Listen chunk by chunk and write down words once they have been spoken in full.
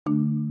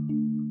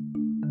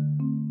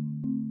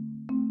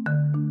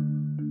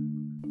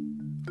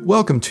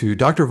Welcome to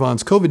Dr.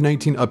 Vaughn's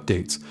COVID-19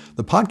 Updates,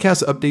 the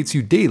podcast that updates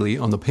you daily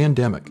on the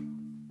pandemic.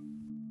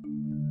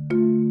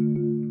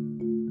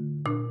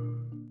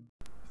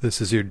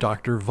 This is your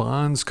Dr.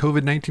 Vaughn's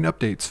COVID-19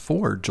 Updates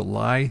for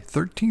July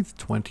 13th,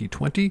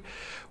 2020,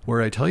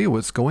 where I tell you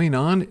what's going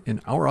on in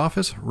our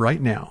office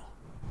right now.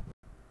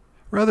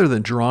 Rather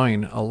than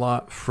drawing a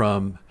lot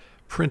from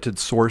printed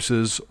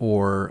sources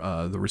or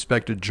the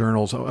respected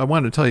journals, I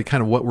wanted to tell you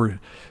kind of what we're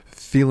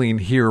feeling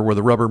here where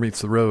the rubber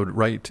meets the road,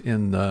 right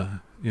in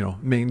the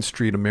Main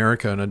Street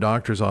America in a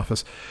doctor's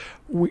office.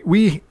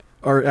 We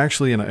are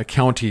actually in a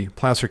county,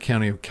 Placer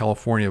County of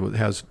California, that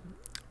has,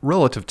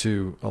 relative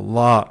to a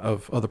lot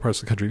of other parts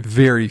of the country,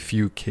 very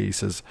few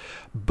cases,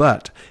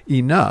 but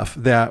enough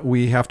that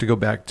we have to go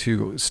back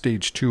to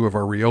stage 2 of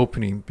our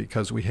reopening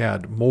because we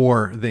had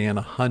more than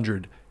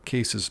 100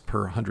 cases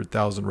per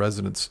 100,000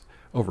 residents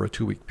over a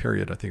 2-week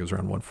period. I think it was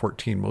around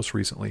 114 most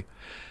recently.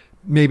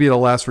 Maybe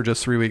it'll last for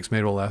just 3 weeks, maybe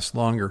it'll last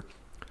longer.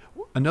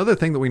 Another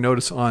thing that we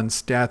notice on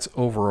stats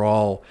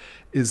overall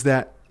is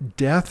that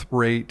death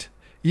rate,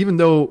 even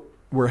though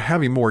we're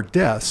having more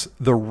deaths,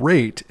 the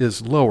rate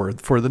is lower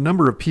for the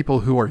number of people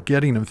who are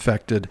getting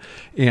infected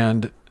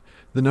and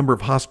the number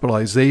of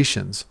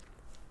hospitalizations.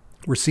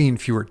 We're seeing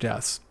fewer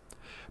deaths.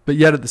 But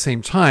yet at the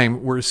same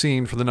time, we're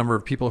seeing for the number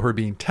of people who are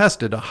being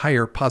tested a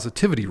higher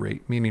positivity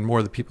rate, meaning more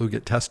of the people who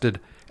get tested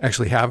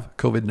actually have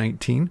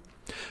COVID-19.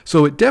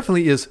 So it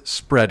definitely is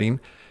spreading.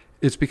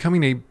 It's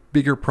becoming a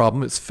bigger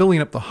problem. It's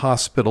filling up the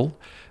hospital,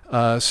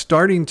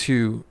 starting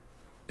to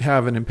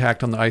have an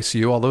impact on the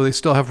ICU, although they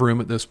still have room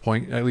at this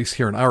point, at least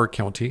here in our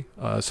county.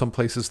 Some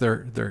places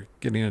they're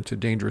getting into a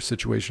dangerous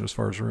situation as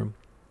far as room.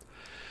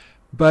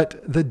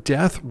 But the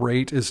death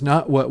rate is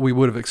not what we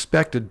would have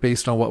expected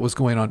based on what was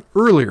going on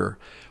earlier.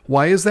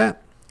 Why is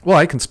that? Well,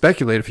 I can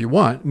speculate if you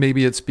want.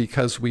 Maybe it's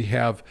because we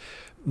have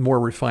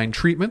more refined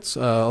treatments.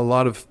 A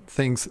lot of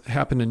things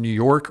happened in New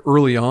York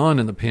early on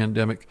in the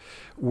pandemic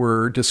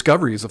were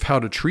discoveries of how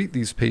to treat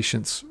these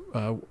patients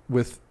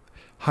with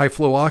high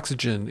flow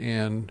oxygen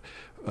and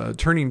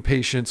turning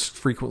patients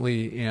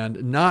frequently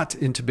and not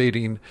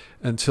intubating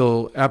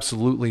until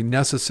absolutely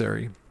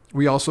necessary.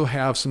 We also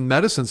have some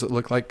medicines that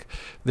look like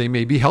they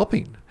may be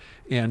helping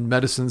and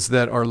medicines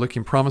that are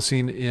looking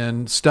promising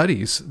in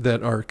studies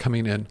that are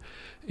coming in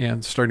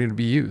and starting to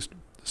be used.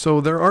 So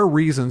there are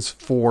reasons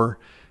for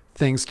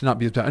things to not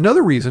be as bad.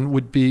 Another reason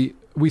would be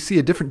we see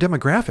a different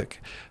demographic.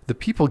 The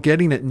people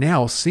getting it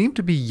now seem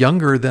to be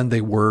younger than they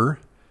were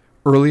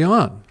early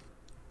on.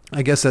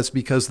 I guess that's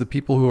because the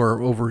people who are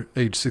over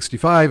age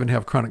 65 and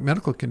have chronic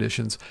medical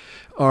conditions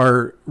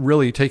are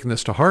really taking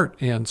this to heart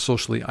and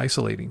socially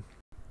isolating.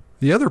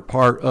 The other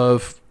part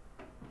of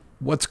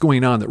what's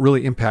going on that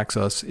really impacts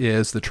us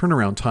is the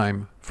turnaround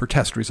time for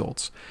test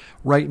results.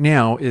 Right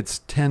now, it's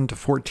 10 to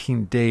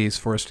 14 days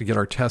for us to get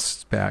our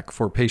tests back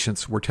for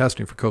patients we're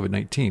testing for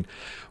COVID-19.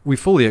 We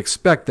fully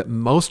expect that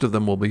most of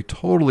them will be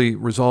totally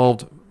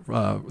resolved.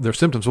 Their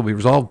symptoms will be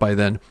resolved by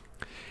then.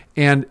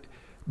 And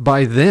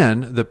by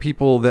then, the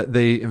people that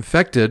they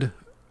infected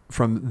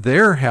from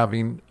their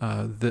having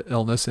the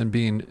illness and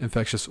being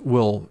infectious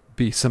will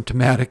be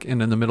symptomatic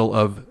and in the middle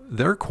of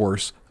their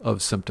course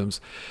of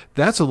symptoms.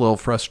 That's a little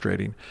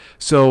frustrating.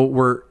 So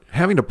we're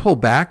having to pull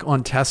back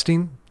on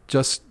testing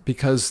just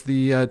because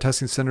the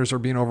testing centers are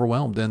being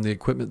overwhelmed and the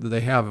equipment that they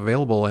have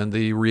available and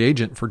the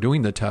reagent for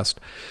doing the test.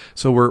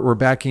 So we're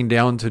backing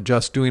down to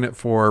just doing it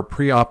for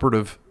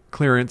preoperative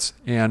clearance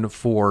and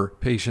for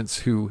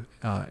patients who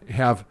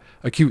have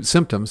acute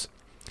symptoms,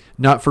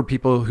 not for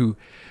people who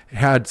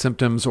had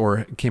symptoms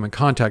or came in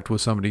contact with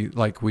somebody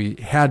like we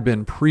had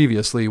been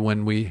previously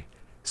when we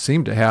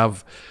seemed to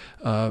have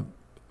a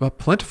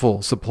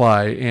plentiful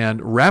supply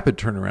and rapid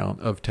turnaround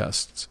of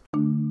tests.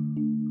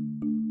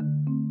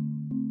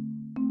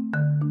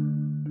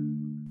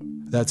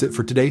 That's it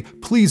for today.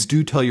 Please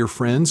do tell your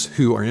friends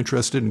who are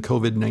interested in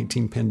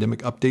COVID-19 pandemic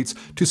updates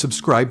to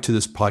subscribe to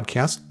this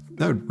podcast.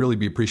 That would really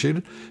be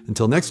appreciated.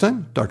 Until next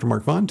time, Dr.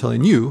 Mark Vaughn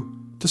telling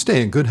you to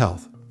stay in good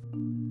health.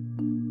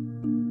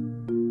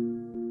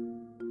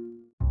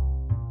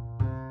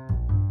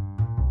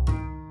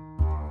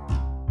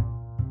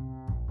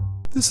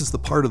 This is the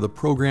part of the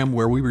program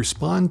where we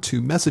respond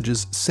to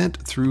messages sent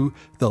through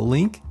the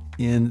link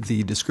in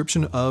the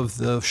description of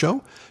the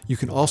show. You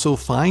can also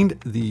find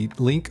the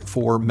link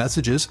for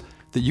messages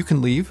that you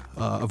can leave,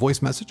 a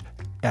voice message,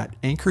 at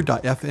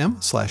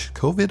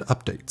anchor.fm/COVID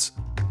updates.